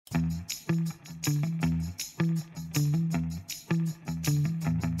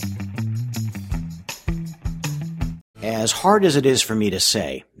As hard as it is for me to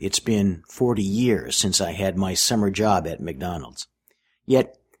say, it's been 40 years since I had my summer job at McDonald's.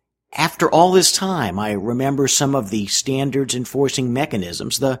 Yet, after all this time, I remember some of the standards enforcing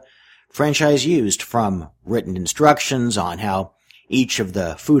mechanisms the franchise used, from written instructions on how each of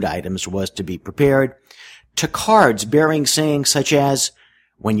the food items was to be prepared, to cards bearing sayings such as,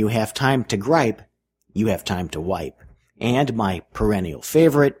 "When you have time to gripe, you have time to wipe," and my perennial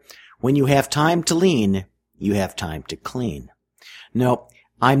favorite, "When you have time to lean, you have time to clean." No,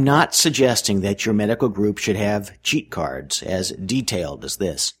 I'm not suggesting that your medical group should have cheat cards as detailed as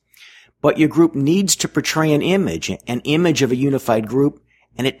this. But your group needs to portray an image of a unified group,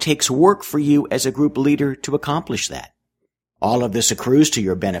 and it takes work for you as a group leader to accomplish that. All of this accrues to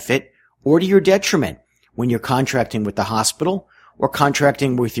your benefit or to your detriment when you're contracting with the hospital or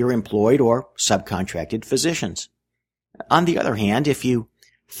contracting with your employed or subcontracted physicians. On the other hand, if you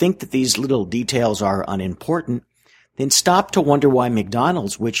think that these little details are unimportant, then stop to wonder why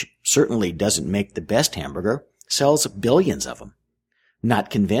McDonald's, which certainly doesn't make the best hamburger, sells billions of them. Not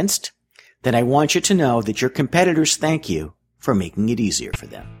convinced? Then I want you to know that your competitors thank you for making it easier for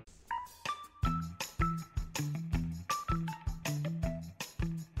them.